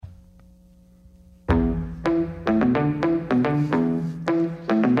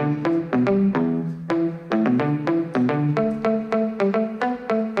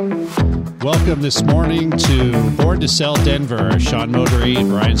Welcome this morning to Born to Sell Denver. Sean Motory,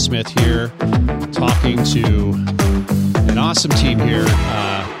 Brian Smith here, talking to an awesome team here,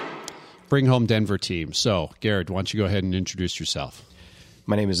 Bring Home Denver team. So, Garrett, why don't you go ahead and introduce yourself?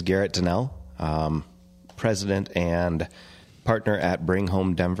 My name is Garrett Dinnel, president and partner at Bring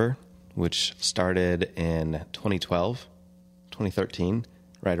Home Denver, which started in 2013,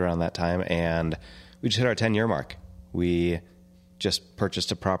 right around that time, and we just hit our 10-year mark. We just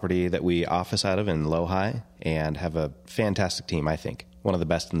purchased a property that we office out of in LoHi and have a fantastic team, I think. One of the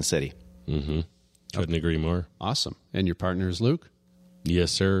best in the city. Mm-hmm. Couldn't agree more. Awesome. And your partner is Luke?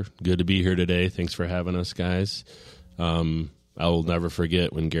 Yes, sir. Good to be here today. Thanks for having us, guys. I will never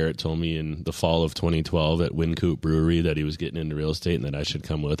forget when Garrett told me in the fall of 2012 at Wincoop Brewery that he was getting into real estate and that I should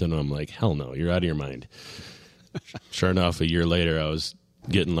come with him. I'm like, hell no, you're out of your mind. Sure enough, a year later, I was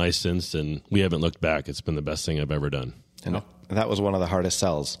getting licensed, and we haven't looked back. It's been the best thing I've ever done. And that was one of the hardest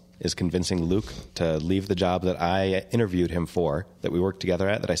sells, is convincing Luke to leave the job that I interviewed him for, that we worked together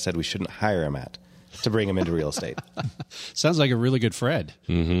at, that I said we shouldn't hire him at, to bring him into real estate. Sounds like a really good friend.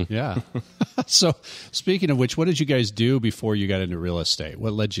 Mm-hmm. Yeah. So, speaking of which, what did you guys do before you got into real estate?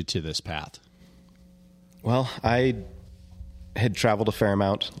 What led you to this path? Well, I had traveled a fair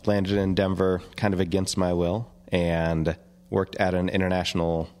amount, landed in Denver kind of against my will, and worked at an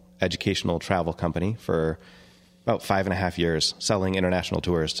international educational travel company for about 5.5 years, selling international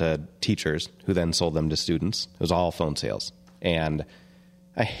tours to teachers who then sold them to students. It was all phone sales. And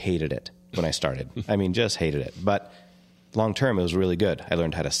I hated it when I started. I mean, just hated it. But long term, it was really good. I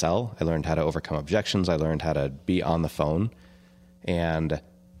learned how to sell. I learned how to overcome objections. I learned how to be on the phone. And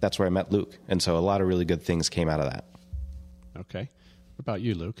that's where I met Luke. And so a lot of really good things came out of that. Okay. What about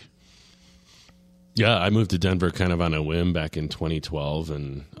you, Luke? Yeah, I moved to Denver kind of on a whim back in 2012.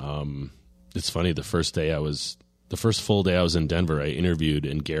 And it's funny, the first full day I was in Denver, I interviewed,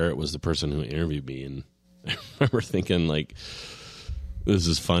 and Garrett was the person who interviewed me. And I remember thinking, like, this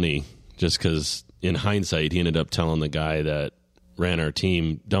is funny, just because in hindsight, he ended up telling the guy that ran our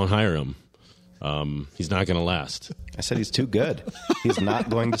team, don't hire him. He's not going to last. I said he's too good. He's not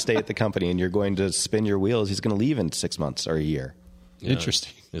going to stay at the company, and you're going to spin your wheels. He's going to leave in 6 months or a year. Yeah.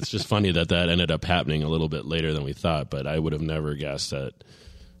 Interesting. It's just funny that ended up happening a little bit later than we thought, but I would have never guessed that,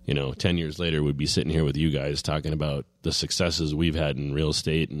 10 years later, we'd be sitting here with you guys talking about the successes we've had in real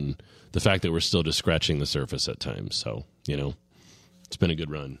estate and the fact that we're still just scratching the surface at times. So, it's been a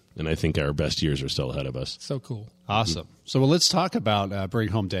good run, and I think our best years are still ahead of us. So cool. Awesome. So, well, let's talk about Bring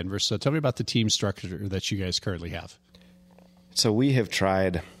Home Denver. So tell me about the team structure that you guys currently have. So we have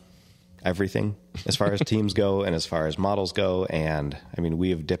tried everything as far as teams go and as far as models go. And, I mean,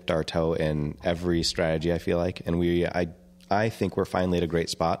 we have dipped our toe in every strategy, I feel like. And I think we're finally at a great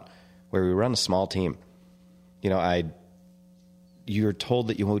spot where we run a small team. You're told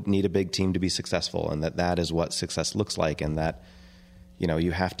that you need a big team to be successful, and that is what success looks like, and that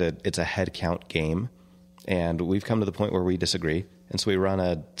it's a head count game. And we've come to the point where we disagree. And so we run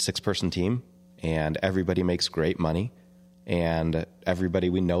a 6-person team, and everybody makes great money. And everybody,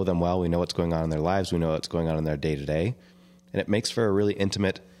 we know them well. We know what's going on in their lives. We know what's going on in their day-to-day. And it makes for a really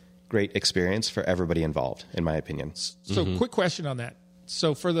intimate, great experience for everybody involved, in my opinion. So quick question on that.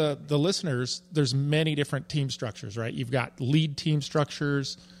 So for the listeners, there's many different team structures, right? You've got lead team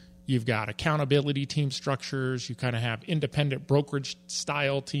structures. You've got accountability team structures. You kind of have independent brokerage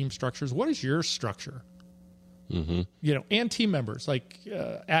style team structures. What is your structure? Mm-hmm. And team members, like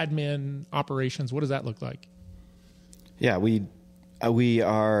admin, operations. What does that look like? Yeah, we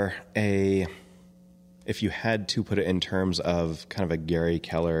are if you had to put it in terms of kind of a Gary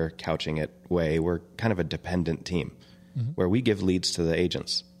Keller couching it way, we're kind of a dependent team where we give leads to the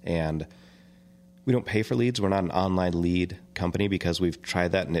agents. And we don't pay for leads. We're not an online lead company because we've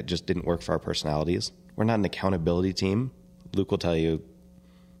tried that and it just didn't work for our personalities. We're not an accountability team. Luke will tell you,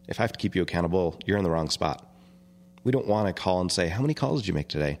 if I have to keep you accountable, you're in the wrong spot. We don't want to call and say, how many calls did you make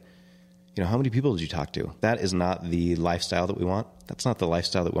today? How many people did you talk to? That is not the lifestyle that we want. That's not the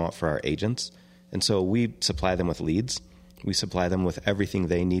lifestyle that we want for our agents. And so we supply them with leads. We supply them with everything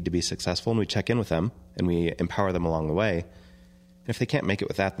they need to be successful, and we check in with them, and we empower them along the way. And if they can't make it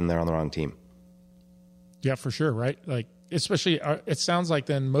with that, then they're on the wrong team. Yeah, for sure, right? Like, especially, it sounds like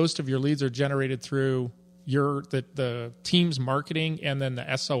then most of your leads are generated through the team's marketing and then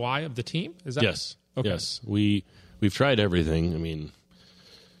the SOI of the team? Is that? Yes. Okay. Yes. We've tried everything. I mean,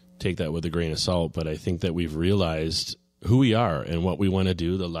 take that with a grain of salt, but I think that we've realized who we are and what we want to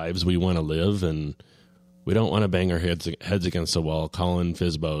do, the lives we want to live, and we don't want to bang our heads against the wall calling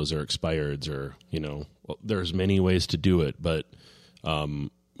FSBOs or expireds or, there's many ways to do it, but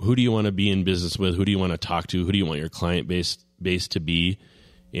who do you want to be in business with? Who do you want to talk to? Who do you want your client base to be?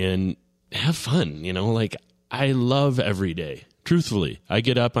 And have fun, like I love every day. Truthfully, I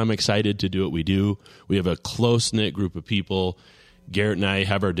get up, I'm excited to do what we do. We have a close-knit group of people. Garrett and I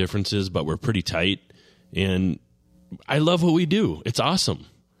have our differences, but we're pretty tight. And I love what we do. It's awesome.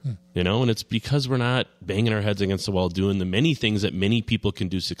 And it's because we're not banging our heads against the wall doing the many things that many people can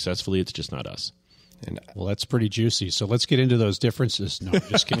do successfully. It's just not us. Well, that's pretty juicy. So let's get into those differences. No,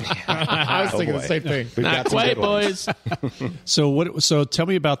 just kidding. I was thinking the same thing. Not quite, boys. So tell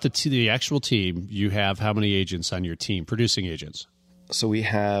me about the actual team. You have how many agents on your team, producing agents? So we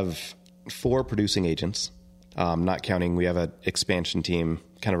have 4 producing agents, not counting. We have an expansion team,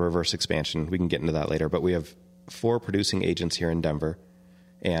 kind of reverse expansion. We can get into that later. But we have 4 producing agents here in Denver,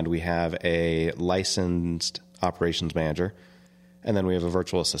 and we have a licensed operations manager, and then we have a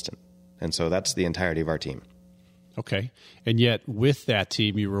virtual assistant. And so that's the entirety of our team. Okay. And yet with that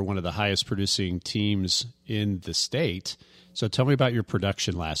team, you were one of the highest producing teams in the state. So tell me about your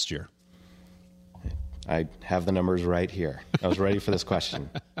production last year. I have the numbers right here. I was ready for this question.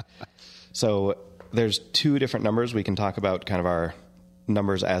 So there's 2 different numbers. We can talk about kind of our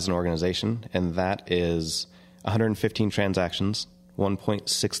numbers as an organization, and that is 115 transactions,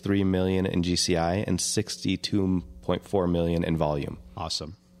 1.63 million in GCI, and 62.4 million in volume.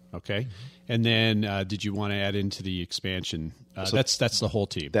 Awesome. Okay. And then did you want to add into the expansion? So that's the whole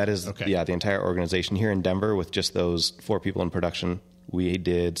team. That is, okay. The entire organization. Here in Denver, with just those 4 people in production, we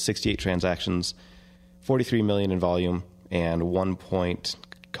did 68 transactions, 43 million in volume, and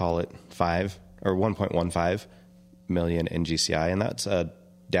 1.15 million in GCI. And that's a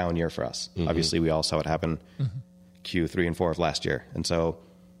down year for us. Mm-hmm. Obviously, we all saw it happen Q3 and 4 of last year. And so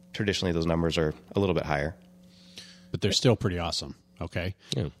traditionally, those numbers are a little bit higher. But they're still pretty awesome. Okay.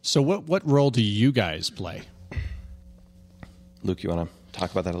 Yeah. So what role do you guys play? Luke, you want to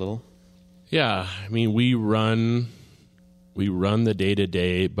talk about that a little? Yeah. I mean, we run the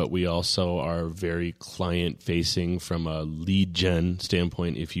day-to-day, but we also are very client-facing from a lead gen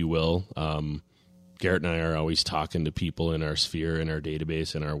standpoint, if you will. Garrett and I are always talking to people in our sphere, in our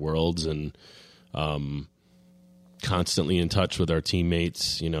database, in our worlds, and constantly in touch with our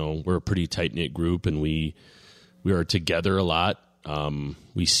teammates. We're a pretty tight-knit group, and we are together a lot.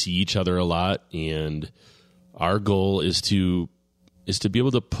 We see each other a lot, and our goal is to be able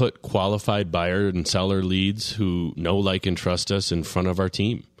to put qualified buyer and seller leads who know, like, and trust us in front of our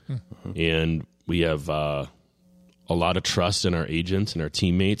team. Mm-hmm. And we have a lot of trust in our agents and our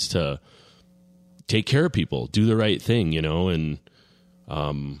teammates to take care of people, do the right thing, and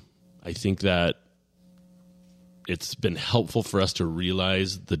I think that it's been helpful for us to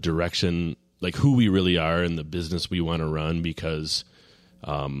realize the direction, like who we really are and the business we want to run, because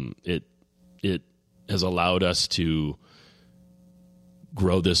it has allowed us to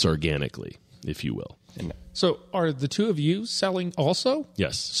grow this organically, if you will. So are the 2 of you selling also?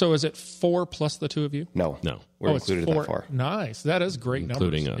 Yes. So is it 4 plus the 2 of you? No. We're included in that 4. Nice. That is great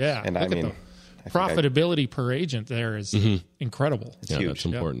including numbers. Us. Yeah. And the profitability per agent there is incredible. It's huge. That's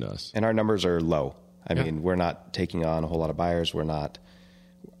important to us. And our numbers are low. I mean, we're not taking on a whole lot of buyers. We're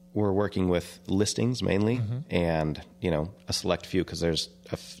working with listings mainly, and a select few, because there's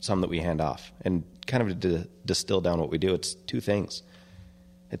some that we hand off. And kind of to distill down what we do, it's 2 things.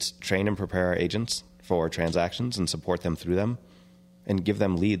 It's train and prepare our agents for transactions and support them through them, and give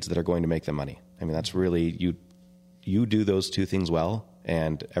them leads that are going to make them money. I mean, that's really, you do those 2 things well,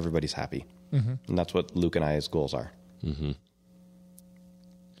 and everybody's happy. Mm-hmm. And that's what Luke and I's goals are. Mm-hmm.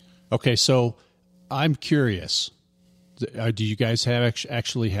 Okay, so I'm curious. Do you guys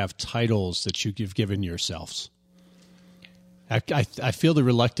actually have titles that you've given yourselves? I feel the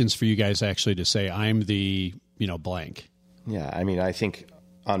reluctance for you guys actually to say, I'm the, blank. Yeah, I mean, I think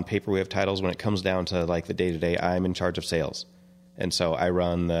on paper we have titles. When it comes down to like the day-to-day, I'm in charge of sales. And so I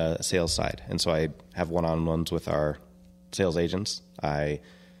run the sales side. And so I have one-on-ones with our sales agents. I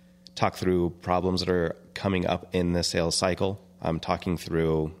talk through problems that are coming up in the sales cycle. I'm talking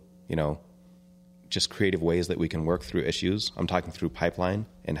through, just creative ways that we can work through issues. I'm talking through pipeline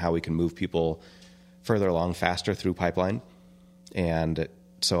and how we can move people further along faster through pipeline. And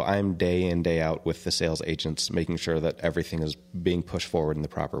so I'm day in, day out with the sales agents, making sure that everything is being pushed forward in the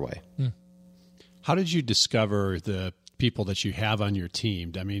proper way. How did you discover the people that you have on your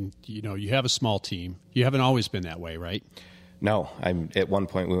team? I mean, you have a small team. You haven't always been that way, right? No. At one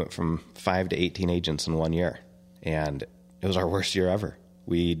point, we went from 5 to 18 agents in 1 year, and it was our worst year ever.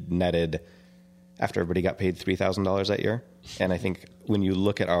 We netted, after everybody got paid $3,000 that year. And I think when you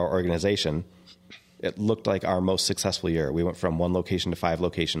look at our organization, it looked like our most successful year. We went from 1 location to 5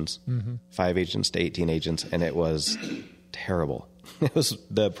 locations, 5 agents to 18 agents, and it was terrible. It was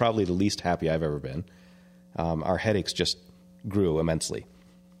probably the least happy I've ever been. Our headaches just grew immensely.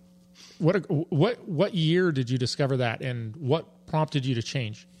 What year did you discover that, and what prompted you to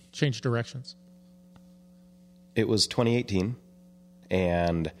change directions? It was 2018,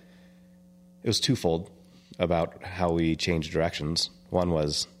 and it was twofold about how we changed directions. One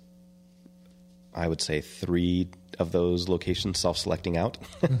was, I would say, 3 of those locations self-selecting out,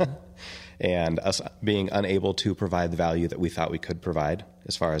 and us being unable to provide the value that we thought we could provide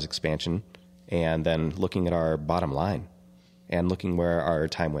as far as expansion, and then looking at our bottom line and looking where our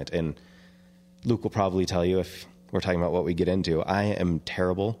time went. And Luke will probably tell you, if we're talking about what we get into, I am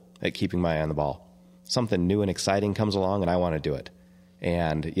terrible at keeping my eye on the ball. Something new and exciting comes along, and I want to do it.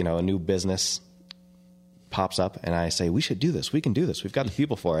 And, a new business pops up, and I say, we should do this. We can do this. We've got the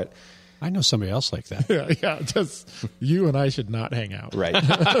people for it. I know somebody else like that. Yeah, just you and I should not hang out. Right.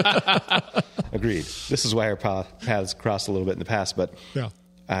 Agreed. This is why our paths crossed a little bit in the past, but yeah.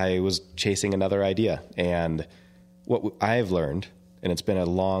 I was chasing another idea. And what I've learned, and it's been a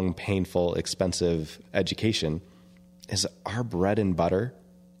long, painful, expensive education, is our bread and butter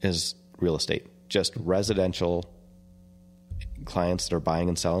is real estate. Just residential clients that are buying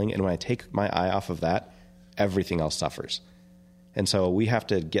and selling. And when I take my eye off of that, everything else suffers. And so we have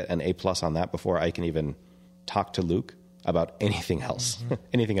to get an A+ on that before I can even talk to Luke about anything else,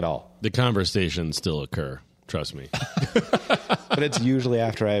 anything at all. The conversations still occur. Trust me. But it's usually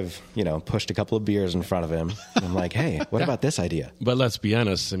after I've, pushed a couple of beers in front of him. I'm like, hey, what about this idea? But let's be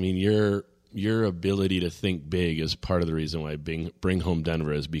honest. I mean, your ability to think big is part of the reason why Bring Home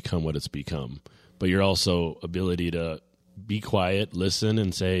Denver has become what it's become. But your also ability to be quiet, listen,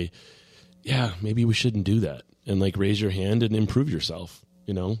 and say, yeah, maybe we shouldn't do that. And raise your hand and improve yourself.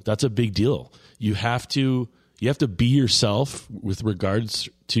 That's a big deal. You have to be yourself with regards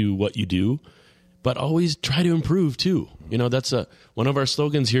to what you do, but always try to improve too. That's one of our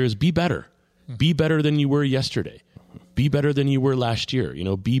slogans here is be better. Be better than you were yesterday. Be better than you were last year.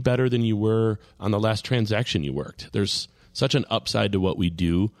 Be better than you were on the last transaction you worked. There's such an upside to what we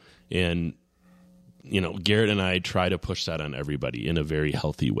do. And, Garrett and I try to push that on everybody in a very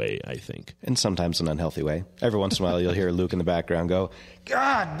healthy way, I think. And sometimes an unhealthy way. Every once in a while, you'll hear Luke in the background go,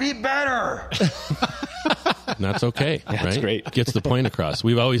 God, be better. And that's okay, right? That's great. Gets the point across.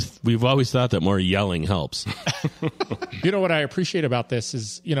 We've always thought that more yelling helps. What I appreciate about this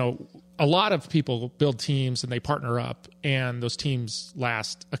is, a lot of people build teams and they partner up, and those teams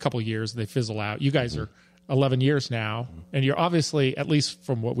last a couple of years, they fizzle out. You guys are 11 years now, and you're obviously, at least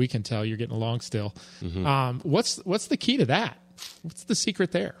from what we can tell, you're getting along still. What's the key to that? What's the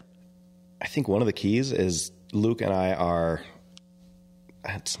secret there? I think one of the keys is Luke and I are,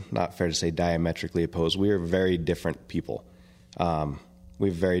 it's not fair to say diametrically opposed. We are very different people. We have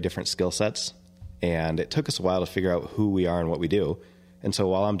very different skill sets, and it took us a while to figure out who we are and what we do. And so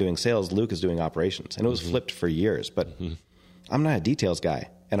while I'm doing sales, Luke is doing operations, and it was flipped for years. But I'm not a details guy,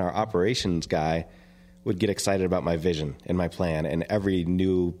 and our operations guy would get excited about my vision and my plan and every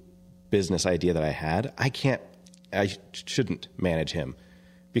new business idea that I had. I shouldn't manage him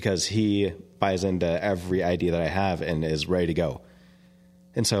because he buys into every idea that I have and is ready to go.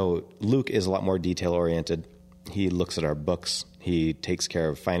 And so Luke is a lot more detail oriented. He looks at our books. He takes care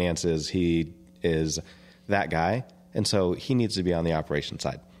of finances. He is that guy. And so he needs to be on the operation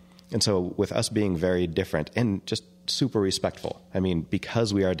side. And so with us being very different and just super respectful,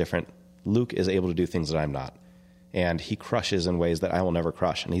 because we are different, Luke is able to do things that I'm not. And he crushes in ways that I will never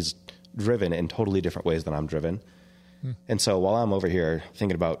crush. And he's driven in totally different ways than I'm driven. And so while I'm over here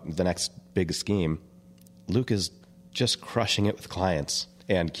thinking about the next big scheme, Luke is just crushing it with clients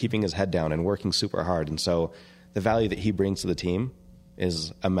and keeping his head down and working super hard. And so the value that he brings to the team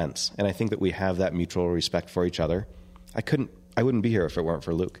is immense. And I think that we have that mutual respect for each other. I wouldn't be here if it weren't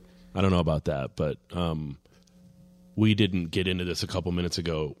for Luke. I don't know about that, but we didn't get into this a couple minutes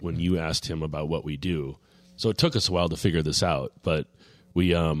ago when you asked him about what we do. So it took us a while to figure this out, but we,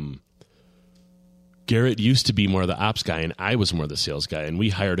 Garrett used to be more the ops guy and I was more the sales guy. And we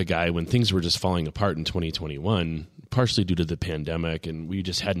hired a guy when things were just falling apart in 2021, partially due to the pandemic, and we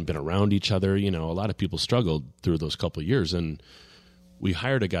just hadn't been around each other. A lot of people struggled through those couple of years, and we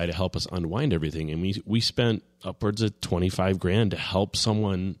hired a guy to help us unwind everything. And we spent upwards of $25,000 to help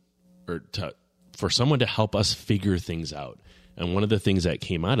someone for someone to help us figure things out. And one of the things that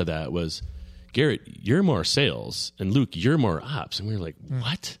came out of that was, Garrett, you're more sales, and Luke, you're more ops. And we were like,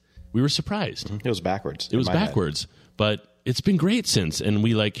 what? We were surprised. It was backwards. It was backwards, but it's been great since. And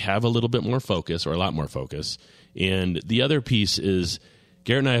we have a little bit more focus, or a lot more focus. And the other piece is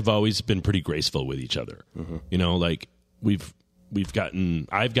Garrett and I have always been pretty graceful with each other.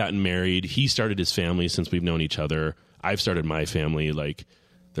 I've gotten married. He started his family since we've known each other. I've started my family.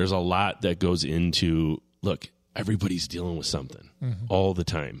 There's a lot that goes into, look, everybody's dealing with something all the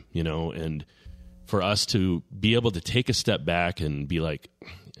time, you know, and for us to be able to take a step back and be like,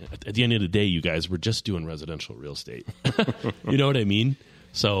 at the end of the day, you guys, we're just doing residential real estate. You know what I mean?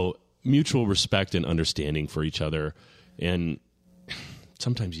 So mutual respect and understanding for each other. And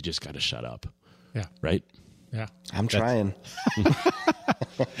sometimes you just got to shut up. Yeah. Right? Yeah. I'm trying.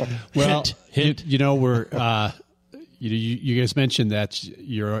 Well, hint. You know, we're you guys mentioned that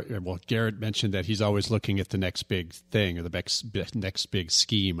Garrett mentioned that he's always looking at the next big thing or the next big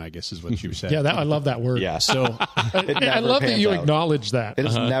scheme, I guess is what you said. Yeah, I love that word. Yeah. So I love that you acknowledge that. It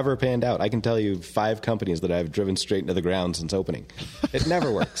has never panned out. I can tell you 5 companies that I've driven straight into the ground since opening. It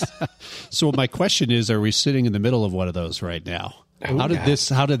never works. So my question is, are we sitting in the middle of one of those right now? How did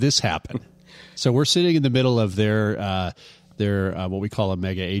this happen? So we're sitting in the middle of their what we call a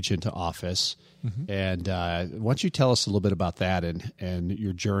mega agent office. And why don't you tell us a little bit about that and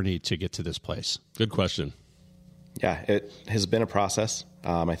your journey to get to this place? Good question. Yeah, it has been a process.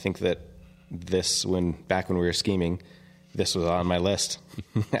 I think that back when we were scheming, this was on my list.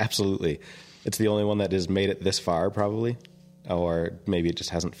 Absolutely. It's the only one that has made it this far, probably. Or maybe it just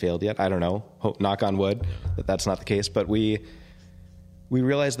hasn't failed yet. I don't know. Knock on wood that that's not the case. But we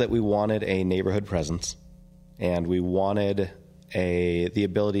realized that we wanted a neighborhood presence, and we wanted the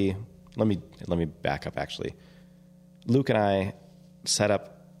ability. Let me back up, actually. Luke and I set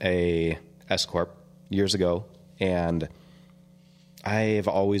up a S-Corp years ago, and I've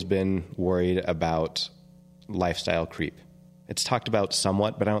always been worried about lifestyle creep. It's talked about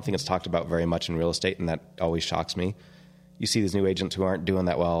somewhat, but I don't think it's talked about very much in real estate, and that always shocks me. You see these new agents who aren't doing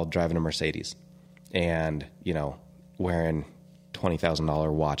that well driving a Mercedes and, you know, wearing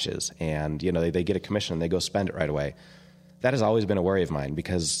 $20,000 watches, and, you know, they get a commission and they go spend it right away. That has always been a worry of mine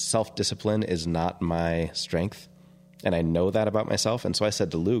because self-discipline is not my strength, and I know that about myself. And so I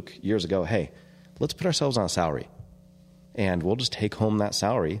said to Luke years ago, hey, let's put ourselves on a salary, and we'll just take home that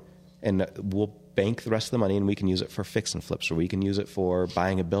salary, and we'll bank the rest of the money, and we can use it for fix and flips, or we can use it for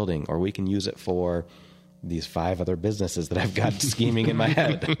buying a building, or we can use it for these 5 other businesses that I've got scheming in my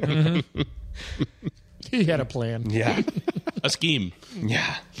head. He had a plan. Yeah. A scheme.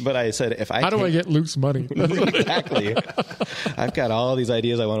 Yeah. But I said, how do I get Luke's money? Exactly. I've got all these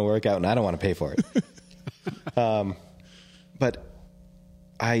ideas I want to work out, and I don't want to pay for it. But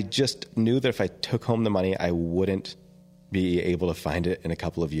I just knew that if I took home the money, I wouldn't be able to find it in a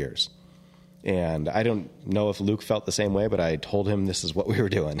couple of years. And I don't know if Luke felt the same way, but I told him this is what we were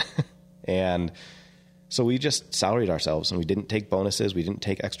doing. And so we just salaried ourselves, and we didn't take bonuses. We didn't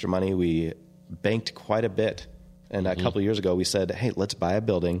take extra money. We banked quite a bit. And a couple of years ago, we said, hey, let's buy a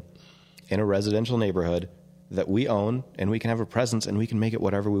building in a residential neighborhood that we own, and we can have a presence, and we can make it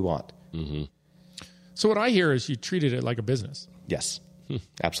whatever we want. Mm-hmm. So what I hear is you treated it like a business. Yes,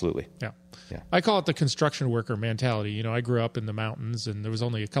 absolutely. Yeah. I call it the construction worker mentality. You know, I grew up in the mountains, and there was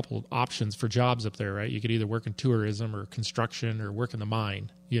only a couple of options for jobs up there, right? You could either work in tourism or construction or work in the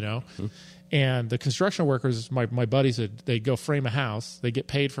mine, you know? Mm-hmm. And the construction workers, my buddies, they go frame a house. They get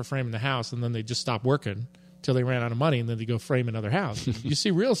paid for framing the house, and then they just stop working till they ran out of money, and then they go frame another house. You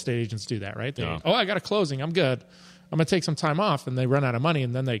see real estate agents do that, right? I got a closing. I'm good. I'm going to take some time off, and they run out of money,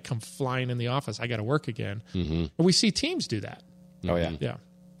 and then they come flying in the office. I got to work again. Mm-hmm. And we see teams do that. Oh, yeah. Yeah.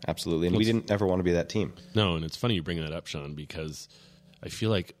 Absolutely. And we didn't ever want to be that team. No, and it's funny you bring that up, Sean, because I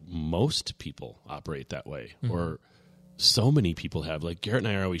feel like most people operate that way, or so many people have. Like Garrett and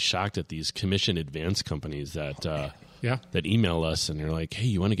I are always shocked at these commission advance companies that that email us, and they're like, hey,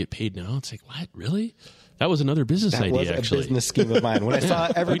 you want to get paid now? It's like, what? Really? That was another business idea, was actually. A business scheme of mine. When I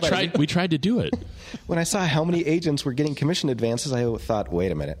saw everybody, we tried to do it. When I saw how many agents were getting commission advances, I thought,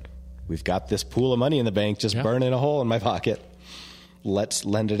 wait a minute. We've got this pool of money in the bank just burning a hole in my pocket. Let's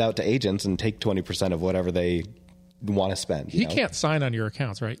lend it out to agents and take 20% of whatever they want to spend. He can't sign on your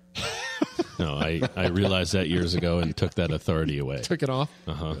accounts, right? No, I realized that years ago and took that authority away. Took it off?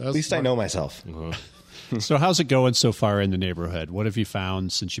 At least I know myself. So how's it going so far in the neighborhood? What have you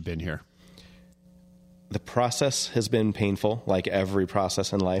found since you've been here? The process has been painful, like every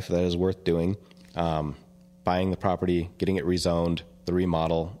process in life that is worth doing. Buying the property, getting it rezoned, the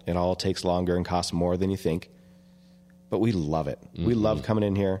remodel, it all takes longer and costs more than you think. But we love it. Mm-hmm. We love coming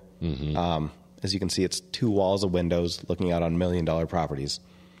in here. Mm-hmm. As you can see, it's 2 walls of windows looking out on $1 million properties.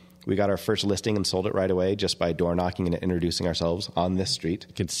 We got our first listing and sold it right away just by door knocking and introducing ourselves on this street.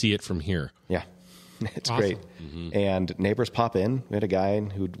 You can see it from here. Yeah. It's awesome. Great. Mm-hmm. And neighbors pop in. We had a guy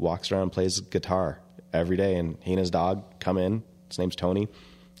who walks around and plays guitar every day, and he and his dog come in. His name's Tony.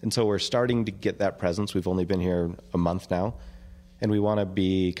 And so we're starting to get that presence. We've only been here a month now, and we want to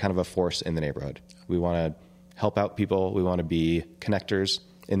be kind of a force in the neighborhood. We want to help out people. We want to be connectors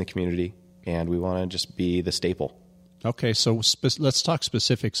in the community. and we want to just be the staple. Okay, so let's talk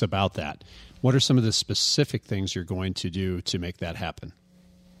specifics about that. What are some of the specific things you're going to do to make that happen?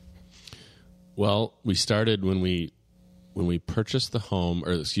 Well, we started when we purchased the home,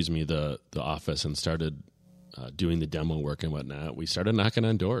 or excuse me, the office, and started doing the demo work and whatnot. We started knocking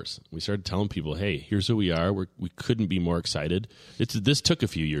on doors. We started telling people, "Hey, here's who we are. We couldn't be more excited." This took a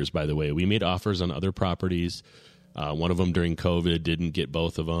few years, by the way. We made offers on other properties. One of them during COVID, didn't get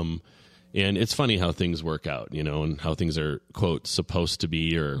both of them. And it's funny how things work out, and how things are, quote, supposed to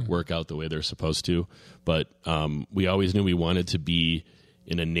be or work out the way they're supposed to. But we always knew we wanted to be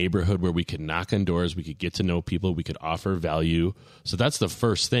in a neighborhood where we could knock on doors, we could get to know people, we could offer value. So that's the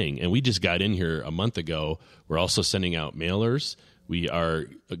first thing. And we just got in here a month ago. We're also sending out mailers. We are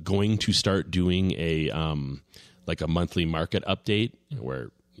going to start doing a monthly market update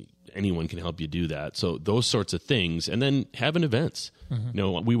where anyone can help you do that. So those sorts of things. And then having events.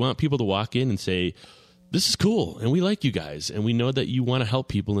 We want people to walk in and say, "This is cool, and we like you guys, and we know that you want to help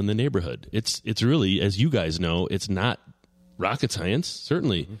people in the neighborhood." It's really, as you guys know, it's not rocket science.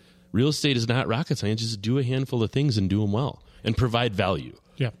 Certainly, real estate is not rocket science. Just do a handful of things and do them well and provide value.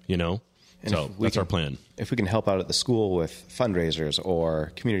 Yeah, So that's our plan. If we can help out at the school with fundraisers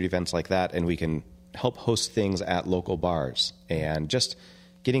or community events like that, and we can help host things at local bars and just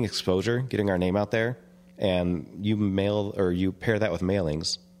getting exposure, getting our name out there. And you pair that with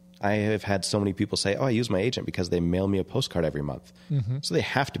mailings. I have had so many people say, "Oh, I use my agent because they mail me a postcard every month." So they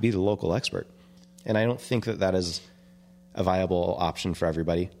have to be the local expert. And I don't think that is a viable option for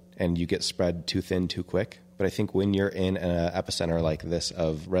everybody, and you get spread too thin too quick. But I think when you're in an epicenter like this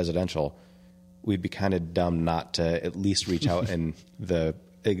of residential, we'd be kind of dumb not to at least reach out in the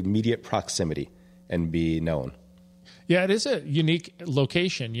immediate proximity and be known. Yeah, it is a unique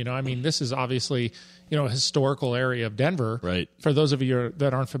location. This is obviously, a historical area of Denver. Right. For those of you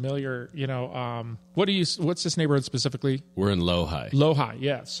that aren't familiar, what's this neighborhood specifically? We're in LoHi. LoHi,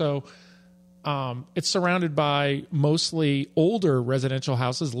 yeah. So it's surrounded by mostly older residential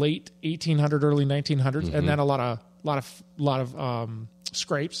houses, late 1800, early 1900s, and then a lot of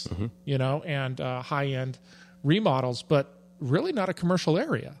scrapes, and high end remodels, but really not a commercial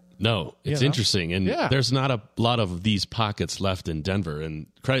area. No, it's interesting. And there's not a lot of these pockets left in Denver. And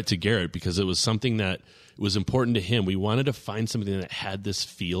credit to Garrett, because it was something that was important to him. We wanted to find something that had this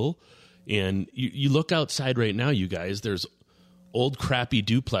feel. And you look outside right now, you guys, there's old crappy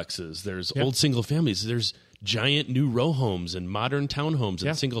duplexes. There's old single families. There's giant new row homes and modern townhomes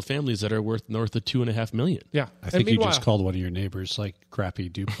and single families that are worth north of $2.5 million. Yeah. I think you just called one of your neighbors like crappy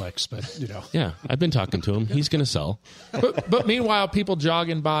duplex, but Yeah, I've been talking to him. He's going to sell. But meanwhile, people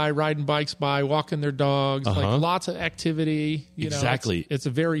jogging by, riding bikes by, walking their dogs, like lots of activity. Exactly. It's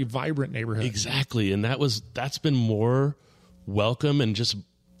a very vibrant neighborhood. Exactly. And that's been more welcome and just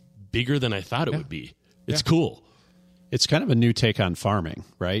bigger than I thought it would be. It's cool. It's kind of a new take on farming,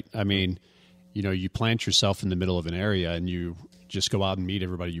 right? I mean, you plant yourself in the middle of an area and you just go out and meet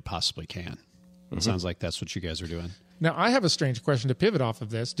everybody you possibly can. It sounds like that's what you guys are doing. Now, I have a strange question to pivot off of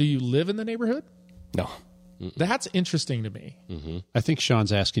this. Do you live in the neighborhood? No. That's interesting to me. I think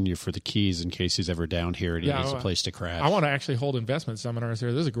Sean's asking you for the keys in case he's ever down here and he needs a place to crash. I want to actually hold investment seminars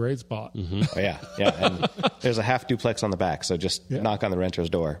here. This is a great spot. Oh, yeah. And there's a half duplex on the back, so just knock on the renter's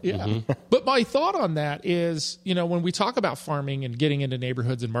door. Yeah. But my thought on that is, when we talk about farming and getting into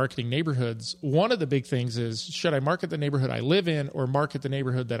neighborhoods and marketing neighborhoods, one of the big things is, should I market the neighborhood I live in or market the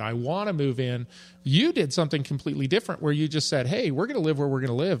neighborhood that I want to move in? You did something completely different where you just said, "Hey, we're going to live where we're going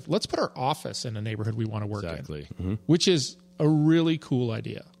to live. Let's put our office in a neighborhood we want to work in." Which is a really cool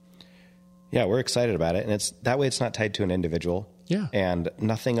idea. Yeah, we're excited about it. And it's not tied to an individual. Yeah. And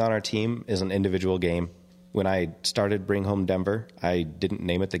nothing on our team is an individual game. When I started Bring Home Denver, I didn't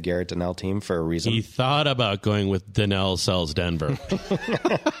name it the Garrett Dinnel team for a reason. He thought about going with Dinnel Sells Denver.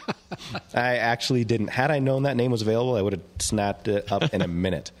 I actually didn't. Had I known that name was available, I would have snapped it up in a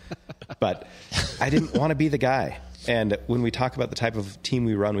minute. But I didn't want to be the guy. And when we talk about the type of team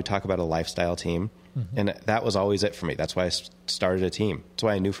we run, we talk about a lifestyle team. And that was always it for me. That's why I started a team. That's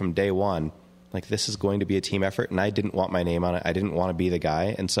why I knew from day one, like, this is going to be a team effort. And I didn't want my name on it. I didn't want to be the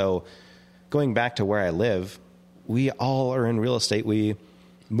guy. And so going back to where I live, we all are in real estate. We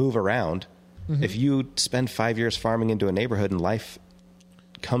move around. If you spend 5 years farming into a neighborhood and life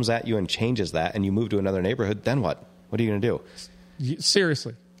comes at you and changes that and you move to another neighborhood, then what? What are you going to do?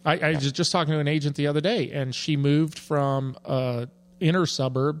 Seriously. I was just talking to an agent the other day, and she moved from inner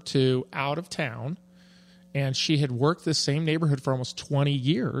suburb to out of town, and she had worked this same neighborhood for almost 20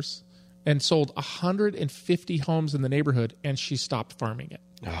 years and sold 150 homes in the neighborhood, and she stopped farming it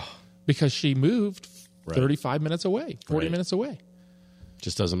because she moved 35 minutes away, 40 minutes away.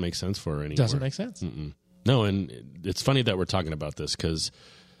 Just doesn't make sense for her anymore. Doesn't make sense. No, and it's funny that we're talking about this because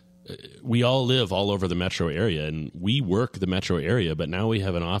we all live all over the metro area, and we work the metro area, but now we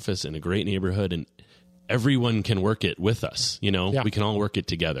have an office in a great neighborhood, and everyone can work it with us. You know, we can all work it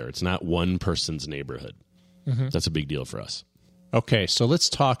together. It's not one person's neighborhood. That's a big deal for us. Okay, so let's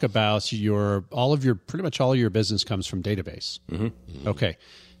talk about pretty much all of your business comes from database. Okay,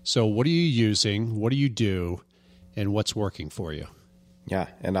 so what are you using? What do you do? And what's working for you? Yeah,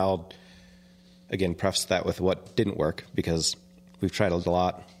 and I'll, again, preface that with what didn't work, because we've tried a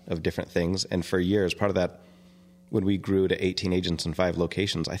lot of different things. And for years, part of that, when we grew to 18 agents in 5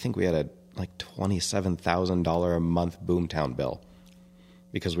 locations, I think we had a $27,000 a month Boomtown bill,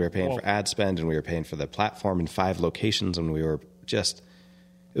 because we were paying for ad spend and we were paying for the platform in 5 locations, and we were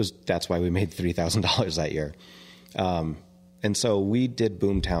that's why we made $3,000 that year. And so we did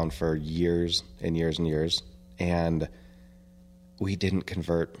Boomtown for years and years and years, and we didn't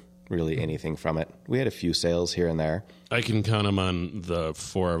convert really anything from it. We had a few sales here and there. I can count them on the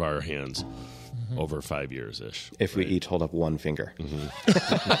 4 of our hands over 5 years-ish. If we each hold up one finger.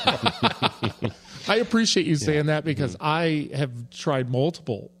 I appreciate you saying that, because I have tried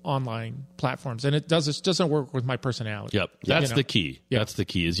multiple online platforms, and it doesn't work with my personality. Yep. That's the key. Yep. That's the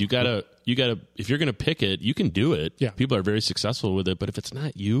key is you gotta, if you're going to pick it, you can do it. Yeah. People are very successful with it, but if it's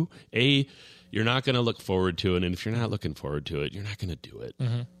not you, you're not going to look forward to it. And if you're not looking forward to it, you're not going to do it,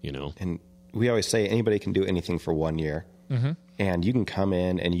 you know? And we always say anybody can do anything for 1 year. And you can come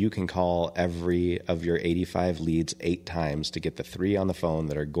in and you can call every of your 85 leads 8 times to get the 3 on the phone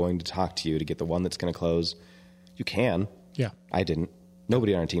that are going to talk to you, to get the one that's going to close. You can. Yeah. I didn't.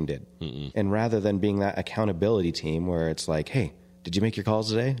 Nobody on our team did. And rather than being that accountability team where it's like, hey, did you make your calls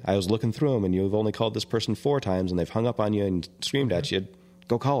today? I was looking through them and you've only called this person 4 times and they've hung up on you and screamed at you.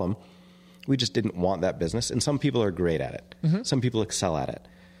 Go call them. We just didn't want that business. And some people are great at it. Some people excel at it.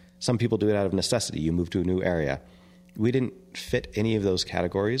 Some people do it out of necessity. You move to a new area. We didn't fit any of those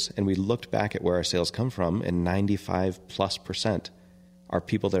categories, and we looked back at where our sales come from, and 95+% are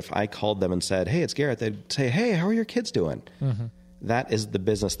people that if I called them and said, hey, it's Garrett, they'd say, hey, how are your kids doing? That is the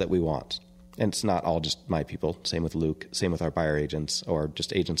business that we want. And it's not all just my people. Same with Luke. Same with our buyer agents or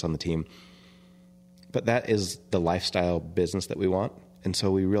just agents on the team. But that is the lifestyle business that we want. And so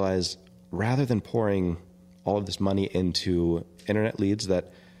we realized rather than pouring all of this money into internet leads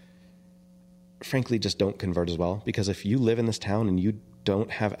that frankly just don't convert as well, because if you live in this town and you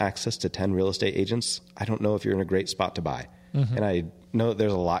don't have access to 10 real estate agents, I don't know if you're in a great spot to buy. And I know that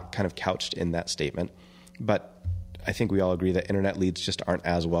there's a lot kind of couched in that statement, but I think we all agree that internet leads just aren't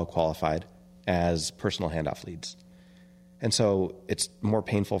as well qualified as personal handoff leads. And so it's more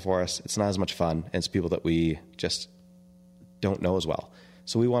painful for us. It's not as much fun. And it's people that we just don't know as well.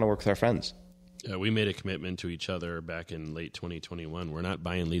 So we want to work with our friends. Yeah, we made a commitment to each other back in late 2021. We're not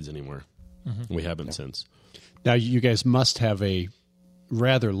buying leads anymore. We haven't since. Now, you guys must have a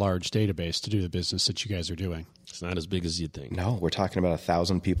rather large database to do the business that you guys are doing. It's not as big as you'd think. No, we're talking about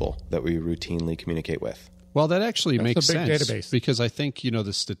 1,000 people that we routinely communicate with. Well, that actually makes a big sense database. because I think,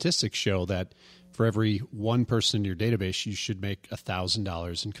 the statistics show that for every one person in your database, you should make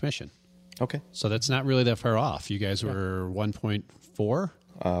 $1,000 in commission. Okay. So that's not really that far off. You guys were 1.4?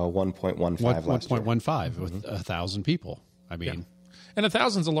 1.15 last year. 1.15 with 1,000 people. I mean... And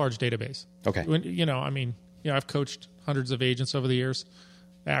 1,000's a large database. Okay. I've coached hundreds of agents over the years.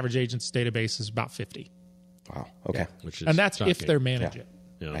 The average agent's database is about 50. Wow. Okay. Which is And that's shocking. if they're manage it.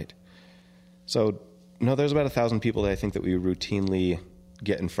 Yeah. Right. So, no, there's about 1,000 people that I think that we routinely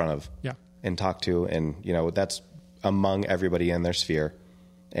get in front of and talk to. And, that's among everybody in their sphere.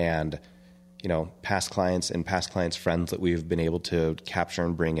 And, past clients and past clients' friends that we've been able to capture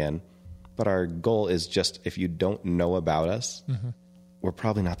and bring in. But our goal is just, if you don't know about us, we're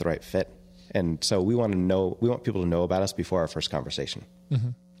probably not the right fit. And so we want people to know about us before our first conversation.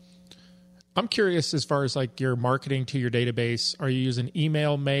 I'm curious as far as like your marketing to your database. Are you using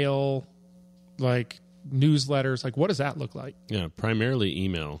email, mail, like newsletters? Like what does that look like? Yeah, primarily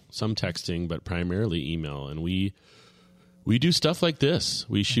email, some texting, but primarily email. And we do stuff like this.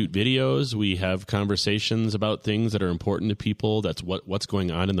 We shoot videos. We have conversations about things that are important to people. That's what's going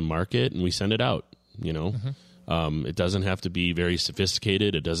on in the market, and we send it out, It doesn't have to be very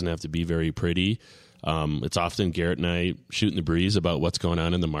sophisticated. It doesn't have to be very pretty. It's often Garrett and I shooting the breeze about what's going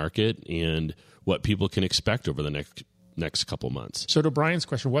on in the market and what people can expect over the next couple months. So to Brian's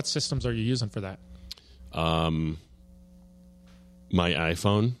question, what systems are you using for that? My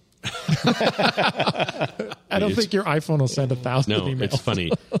iPhone. I don't think your iPhone will send 1,000 emails. No, it's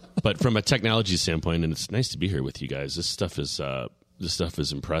funny. But from a technology standpoint, and it's nice to be here with you guys, this stuff is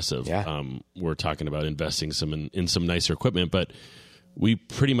impressive. Yeah. We're talking about investing in some nicer equipment, but We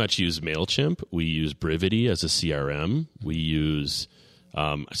pretty much use MailChimp. We use Brivity as a CRM. We use,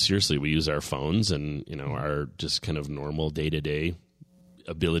 we use our phones and, our just kind of normal day-to-day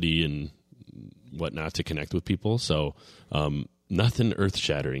ability and whatnot to connect with people. So nothing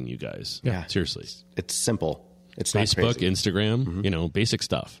earth-shattering, you guys. Yeah. Seriously. It's simple. It's Facebook, not crazy. Instagram, basic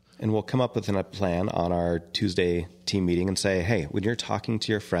stuff. And we'll come up with a plan on our Tuesday team meeting and say, hey, when you're talking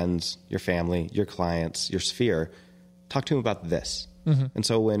to your friends, your family, your clients, your sphere, talk to them about this. And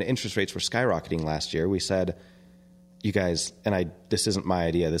so when interest rates were skyrocketing last year, we said, you guys, and this isn't my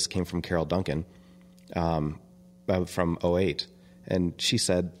idea, this came from Carol Duncan from 08. And she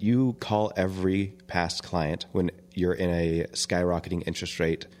said, you call every past client when you're in a skyrocketing interest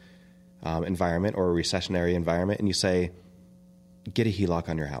rate environment or a recessionary environment, and you say, get a HELOC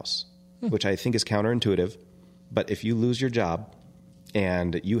on your house, which I think is counterintuitive. But if you lose your job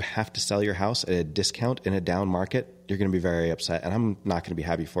and you have to sell your house at a discount in a down market, you're going to be very upset, and I'm not going to be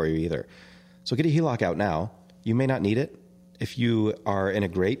happy for you either. So get a HELOC out now. You may not need it. If you are in a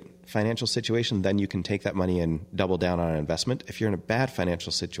great financial situation, then you can take that money and double down on an investment. If you're in a bad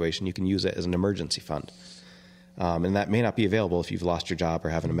financial situation, you can use it as an emergency fund. And that may not be available if you've lost your job or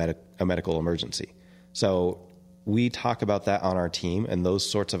having a medical emergency. So we talk about that on our team and those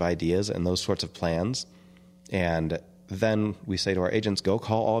sorts of ideas and those sorts of plans. And then we say to our agents, go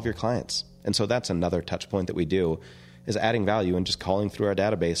call all of your clients. And so that's another touch point that we do, is adding value and just calling through our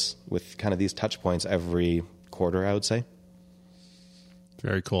database with kind of these touch points every quarter, I would say.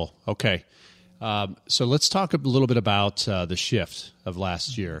 Very cool. Okay. So let's talk a little bit about the shift of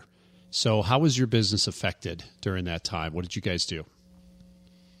last year. So how was your business affected during that time? What did you guys do?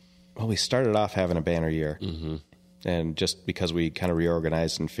 Well, we started off having a banner year. And just because we kind of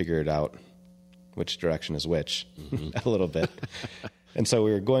reorganized and figured out which direction is which a little bit. And so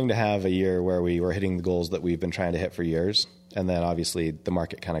we were going to have a year where we were hitting the goals that we've been trying to hit for years. And then obviously the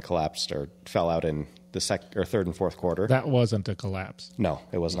market kind of collapsed or fell out in the third and fourth quarter. That wasn't a collapse. No,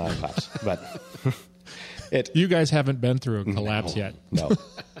 it was not a collapse. But you guys haven't been through a collapse yet. No.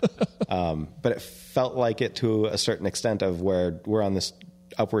 But it felt like it to a certain extent of where we're on this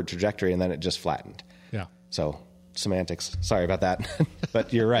upward trajectory and then it just flattened. Yeah. So semantics. Sorry about that.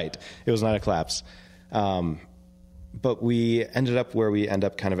 But you're right. It was not a collapse. But we ended up where we end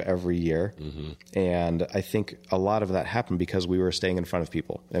up kind of every year. And I think a lot of that happened because we were staying in front of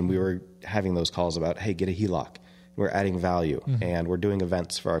people and we were having those calls about, hey, get a HELOC. We're adding value and we're doing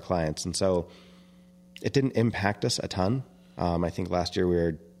events for our clients. And so it didn't impact us a ton. I think last year we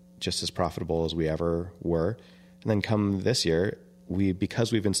were just as profitable as we ever were. And then come this year,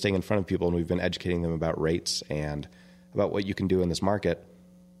 because we've been staying in front of people and we've been educating them about rates and about what you can do in this market,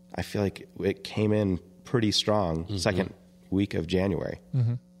 I feel like it came in pretty strong second week of January.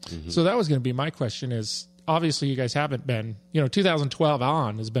 So that was going to be my question is, obviously you guys haven't been, 2012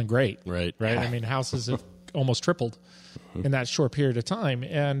 on has been great. Right. I mean, houses have almost tripled in that short period of time.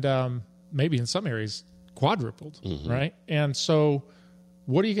 And maybe in some areas quadrupled. Right. And so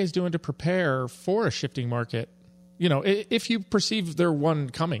what are you guys doing to prepare for a shifting market? If you perceive there one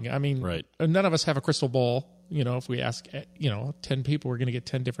coming, I mean, none of us have a crystal ball. If we ask, 10 people, we're going to get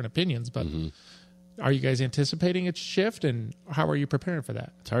 10 different opinions, but are you guys anticipating a shift and how are you preparing for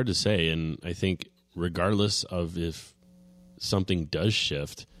that? It's hard to say. And I think regardless of if something does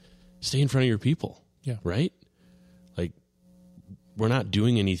shift, stay in front of your people. Yeah. Right? Like, we're not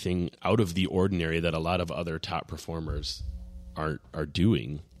doing anything out of the ordinary that a lot of other top performers are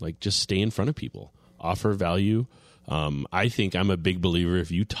doing. Like, just stay in front of people, offer value. I think I'm a big believer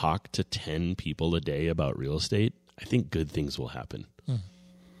if you talk to 10 people a day about real estate, I think good things will happen.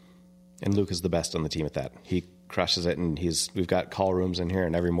 And Luke is the best on the team at that. He crushes it, and we've got call rooms in here,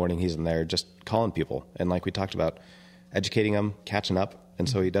 and every morning he's in there just calling people. And like we talked about, educating them, catching up. And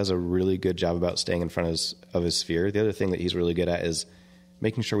so he does a really good job about staying in front of his sphere. The other thing that he's really good at is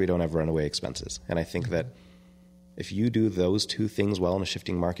making sure we don't have runaway expenses. And I think that if you do those two things well in a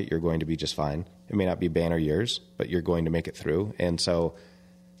shifting market, you're going to be just fine. It may not be banner years, but you're going to make it through. And so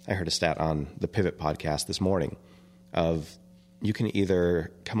I heard a stat on the Pivot podcast this morning of you can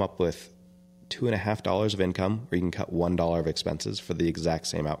either come up with $2.50 of income or you can cut $1 of expenses for the exact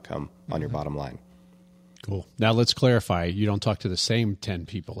same outcome on your bottom line. Cool. Now let's clarify. You don't talk to the same 10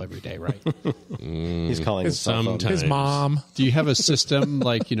 people every day, right? He's calling his cell phone. His mom. Do you have a system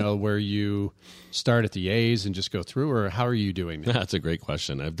where you start at the A's and just go through, or how are you doing that? That's a great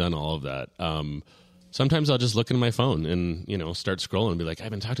question. I've done all of that. Sometimes I'll just look into my phone and, start scrolling and be like, I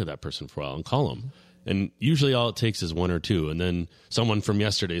haven't talked to that person for a while, and call them. And usually all it takes is one or two, and then someone from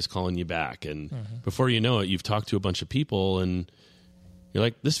yesterday is calling you back. And before you know it, you've talked to a bunch of people and you're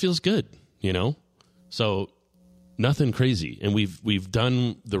like, this feels good, So Nothing crazy. And we've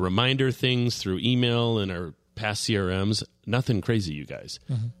done the reminder things through email and our past CRMs. Nothing crazy, you guys.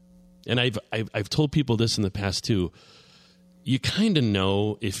 Mm-hmm. And I've told people this in the past too. You kind of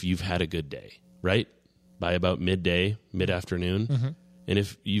know if you've had a good day, right? By about midday, mid-afternoon. Mm-hmm. And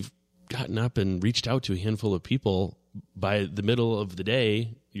if you've gotten up and reached out to a handful of people, by the middle of the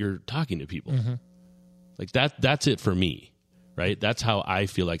day, you're talking to people. Mm-hmm. Like that's it for me, right? That's how I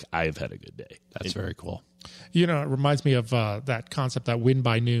feel like I've had a good day. That's very cool. It reminds me of that concept, that win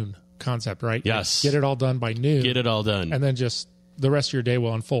by noon concept, right? Yes. Get it all done by noon. Get it all done. And then just the rest of your day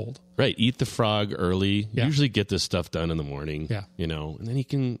will unfold. Right. Eat the frog early. Yeah. Usually get this stuff done in the morning. Yeah. And then you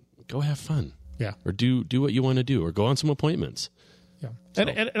can go have fun. Yeah. Or do what you want to do, or go on some appointments. Yeah. So.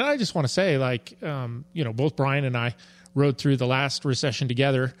 And I just want to say, like, both Brian and I rode through the last recession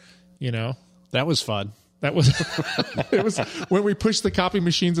together, That was fun. That was it was when we pushed the copy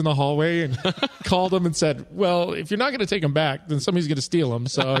machines in the hallway and called them and said, well, if you're not going to take them back, then somebody's going to steal them.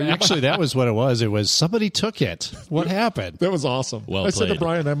 So actually, that was what it was. It was somebody took it. What happened? That was awesome. Well I played. said to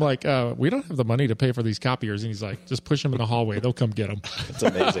Brian, I'm like, we don't have the money to pay for these copiers. And he's like, just push them in the hallway. They'll come get them. It's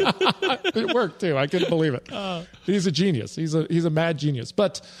amazing. It worked too. I couldn't believe it. He's a genius. He's a mad genius.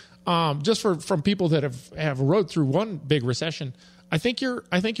 But just from people that have rode through one big recession, I think you're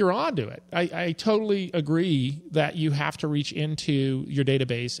onto it. I totally agree that you have to reach into your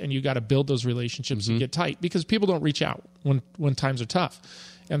database and you got to build those relationships and get tight, because people don't reach out when times are tough.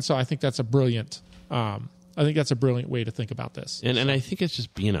 And so I think that's a brilliant way to think about this. And I think it's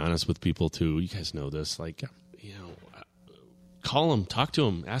just being honest with people too. You guys know this, call them, talk to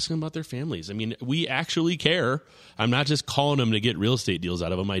them, ask them about their families. I mean, we actually care. I'm not just calling them to get real estate deals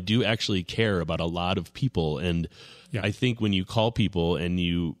out of them. I do actually care about a lot of people. And I think when you call people and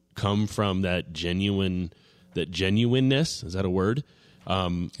you come from that genuineness, is that a word?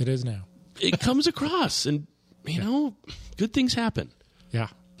 It is now. It comes across, and good things happen. Yeah.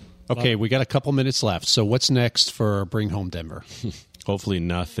 Okay, we got a couple minutes left. So what's next for Bring Home Denver? Hopefully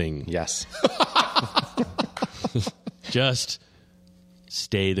nothing. Yes. Just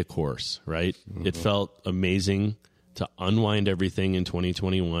stay the course, right? Mm-hmm. It felt amazing to unwind everything in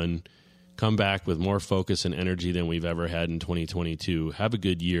 2021, come back with more focus and energy than we've ever had in 2022, have a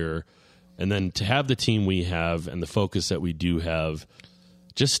good year, and then to have the team we have and the focus that we do have,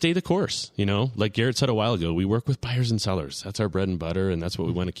 just stay the course. Like Garrett said a while ago, we work with buyers and sellers. That's our bread and butter, and that's what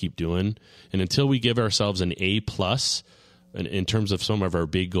we want to keep doing. And until we give ourselves an A+ in terms of some of our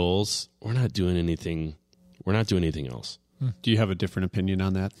big goals, we're not doing anything else. Do you have a different opinion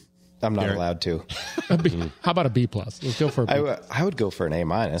on that? I'm not Garrett? allowed to. How about a B+? Let's go for a B. I would go for an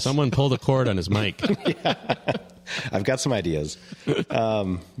A-. Someone pull the cord on his mic. I've got some ideas. Hey,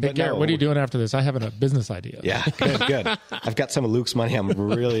 Garrett, what are you doing after this? I have a business idea. Yeah, good. I've got some of Luke's money I'm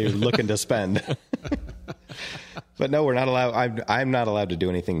really looking to spend. But no, we're not allowed. I'm not allowed to do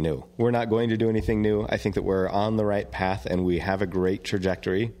anything new. We're not going to do anything new. I think that we're on the right path and we have a great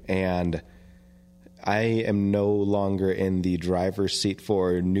trajectory, and I am no longer in the driver's seat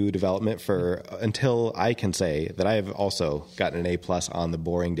for new development until I can say that I have also gotten an A+ on the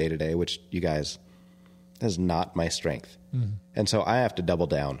boring day-to-day, which you guys, that is not my strength. Mm-hmm. And so I have to double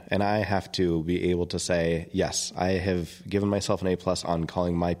down, and I have to be able to say, yes, I have given myself an A+ on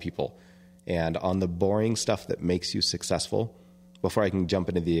calling my people and on the boring stuff that makes you successful before I can jump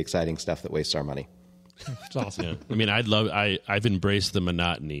into the exciting stuff that wastes our money. It's awesome. Yeah. I mean, I've embraced the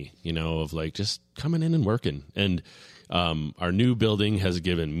monotony, of like just coming in and working. And our new building has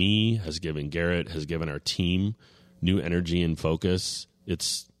given Garrett, has given our team new energy and focus.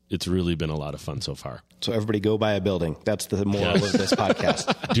 It's really been a lot of fun so far. So everybody go buy a building. That's the moral of this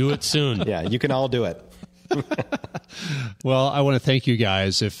podcast. Do it soon. Yeah, you can all do it. Well, I want to thank you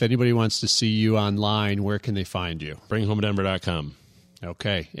guys. If anybody wants to see you online, where can they find you? BringHomeDenver.com.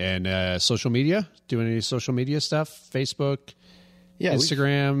 Okay. And social media? Doing any social media stuff? Facebook? Yeah,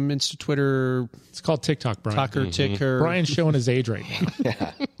 Instagram, Twitter. It's called TikTok, Brian. Ticker. Brian's showing his age right now.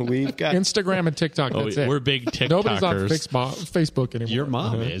 Yeah, we've got Instagram and TikTok. That's it. We're big TikTokers. Nobody's on Facebook anymore. Your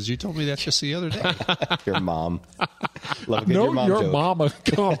mom is. You told me that just the other day. Your mom. Love a good your mom joke. Mama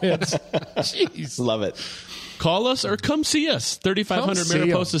comments. Jeez. Love it. Call us or come see us. 3500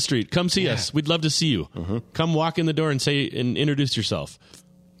 Mariposa Street. Come see us. We'd love to see you. Mm-hmm. Come walk in the door and introduce yourself.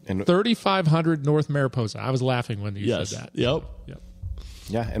 And 3500 North Mariposa. I was laughing when you said that. Yep.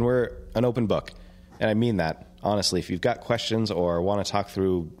 Yeah, and we're an open book. And I mean that, honestly. If you've got questions or want to talk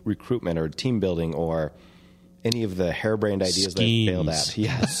through recruitment or team building or any of the harebrained ideas that I failed at,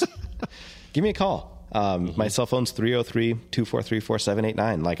 yes, give me a call. My cell phone's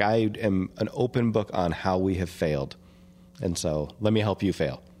 303-243-4789. Like, I am an open book on how we have failed. And so let me help you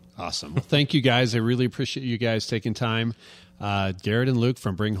fail. Awesome. Well, thank you guys. I really appreciate you guys taking time. Garrett and Luke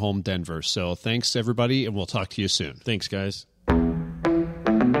from Bring Home Denver. So thanks, everybody, and we'll talk to you soon. Thanks, guys.